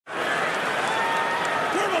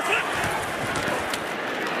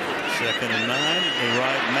Second and 9. They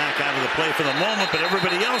ride Mack out of the play for the moment, but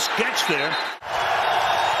everybody else gets there.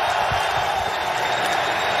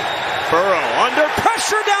 Burrow under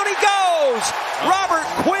pressure, down he goes. Robert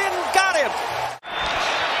Quinn got him.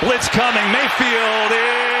 Blitz coming. Mayfield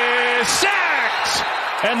is sacked,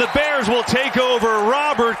 and the Bears will take over.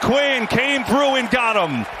 Robert Quinn came through and got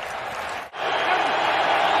him.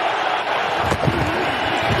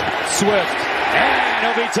 Swift, and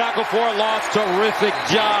he'll be tackled for a loss. Terrific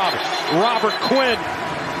job, Robert Quinn.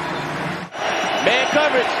 Man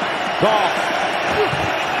coverage. Goff.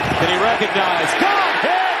 Can he recognize? Goff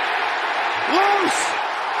hit. Loose.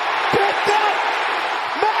 Picked up.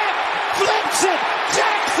 Mack flips it.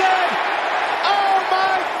 Jackson. Oh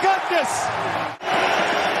my goodness.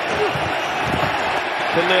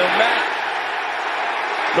 Khalil Mack.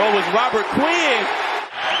 No, it was Robert Quinn.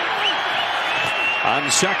 On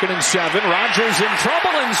 2nd and 7, Rodgers in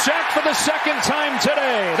trouble and sacked for the second time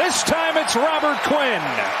today. This time it's Robert Quinn.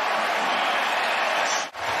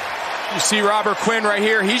 You see Robert Quinn right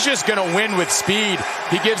here. He's just going to win with speed.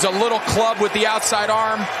 He gives a little club with the outside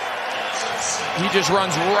arm. He just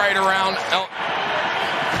runs right around.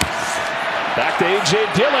 Back to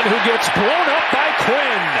A.J. Dillon, who gets blown up by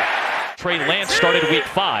Quinn. Trey Lance started week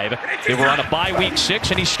 5. They were on a bye week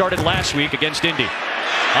 6, and he started last week against Indy.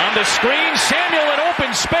 On the screen, Samuel in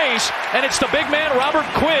open space, and it's the big man, Robert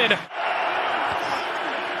Quinn.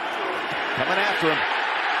 Coming after him.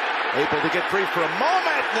 Able to get free for a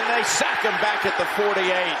moment, and then they sack him back at the 48.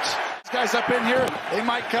 These guys up in here, they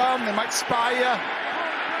might come, they might spy you.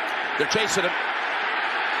 They're chasing him.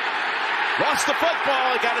 Lost the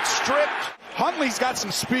football, he got it stripped. Huntley's got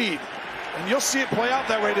some speed, and you'll see it play out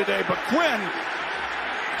that way today, but Quinn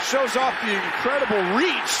shows off the incredible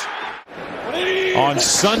reach. On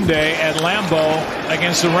Sunday at Lambeau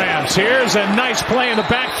against the Rams. Here's a nice play in the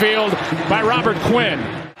backfield by Robert Quinn.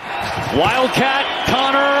 Wildcat,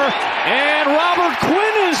 Connor, and Robert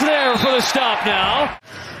Quinn is there for the stop now.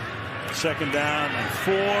 2nd down and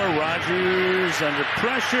 4. Rodgers under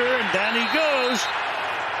pressure, and down he goes.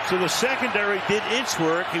 So the secondary did its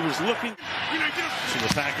work. He was looking. So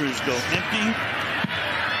the Packers go empty.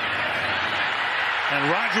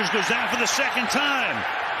 And Rodgers goes down for the second time.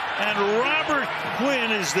 And Robert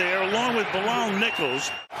Quinn is there along with Balone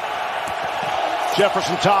Nichols.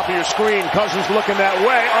 Jefferson, top of your screen. Cousins looking that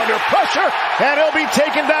way, under pressure, and he'll be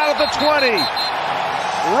taken down at the 20.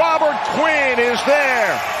 Robert Quinn is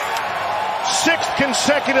there. 6th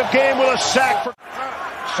consecutive game with a sack.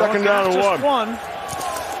 2nd down and 1.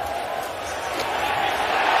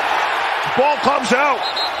 Ball comes out.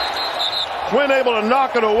 Quinn able to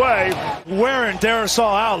knock it away. Wearing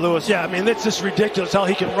Darisaw out, Lewis. Yeah, I mean, it's just ridiculous how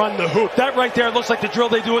he can run the hoop. That right there looks like the drill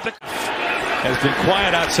they do with the... Has been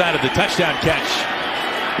quiet outside of the touchdown catch.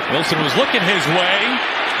 Wilson was looking his way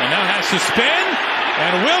and now has to spin,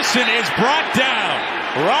 and Wilson is brought down.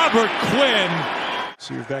 Robert Quinn.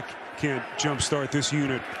 See if that can't jumpstart this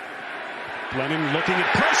unit. Blennon looking at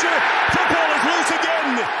pressure. Football is loose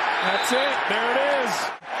again. That's it. There it is.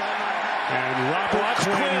 And Robert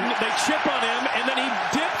Quinn, they chip on him, and then he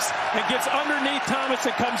dips and gets underneath Thomas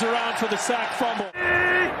and comes around for the sack fumble.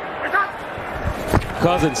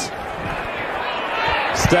 Cousins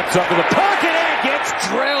steps up to the pocket and gets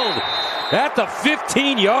drilled at the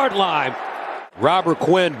 15-yard line. Robert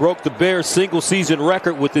Quinn broke the Bears' single-season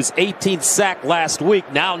record with his 18th sack last week,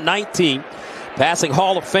 now 19. Passing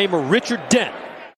Hall of Famer Richard Dent